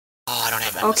don't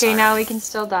have Okay, MSR. now we can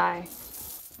still die.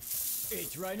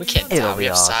 We can't It'll die. We be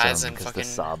have size awesome and because the fucking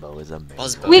Sabo is amazing.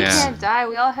 Buzzbug. We Yeah. can't die.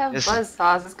 We all have This-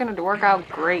 buzzsaws. It's gonna work out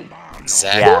great.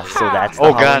 Exactly. Yeah, so that's the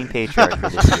Oh, Halloween God. Patriarch for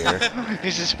this year.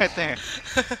 He's just right there.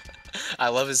 I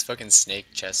love his fucking snake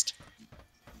chest.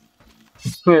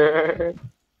 He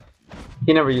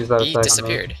never used that He attack on me.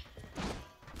 disappeared.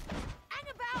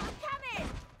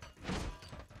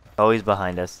 Oh, he's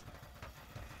behind us.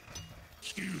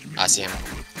 I see him.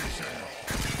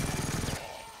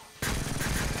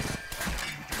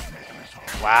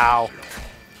 Wow.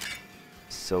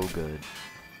 So good.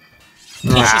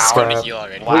 He's Wow. just going to heal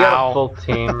already. We got Wow. a full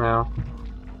team now.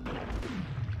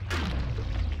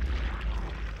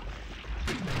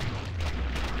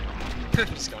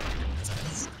 Just going to his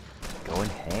ass. Going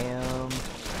ham.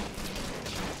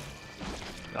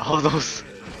 All those.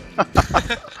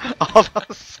 All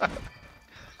those.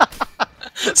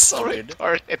 So good.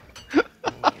 retarded.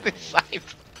 This side.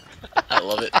 I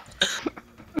love it.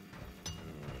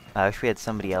 I wish we had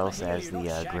somebody else as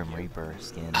the Grim Reaper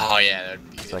skin, Oh yeah,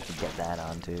 that'd be so I could get that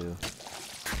on too.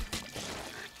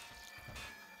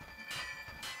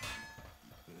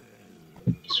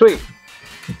 Sweet.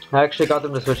 I actually got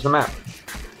them to switch the map.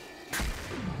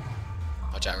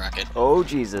 Watch out, Rocket. Oh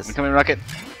Jesus! I'm coming, Rocket.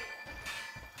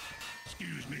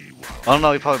 Oh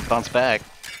no, he probably bounced back.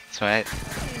 That's right.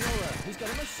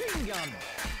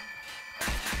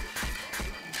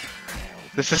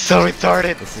 This is so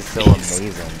retarded. This is so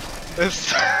amazing.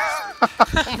 This.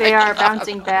 They are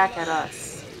bouncing back at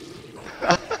us.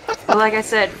 But like I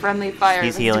said, friendly fire.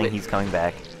 He's let's do healing. it. He's coming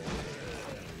back.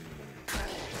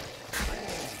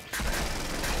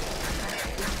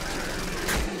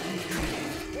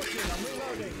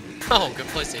 Oh, good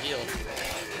place to heal.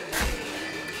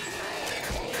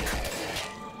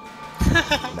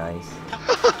 Nice.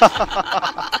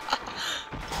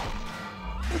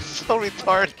 So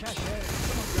retarded.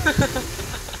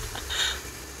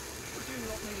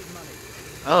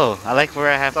 Oh, I like where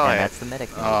I have And it. that's the medic.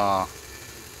 Oh.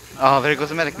 Oh, there goes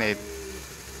the medic nade.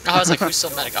 Oh, I was like, who's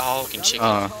still medic? Oh, fucking chicken.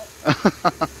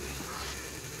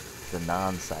 The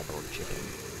non-cyborg chicken.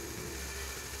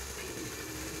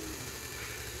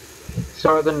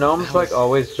 So are the gnomes like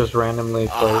always just randomly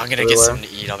placed Oh, I'm gonna get everywhere? something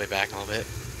to eat. I'll be back in a little bit.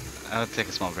 I'll take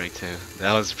a small break too.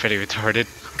 That was pretty retarded.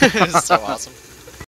 It's so awesome.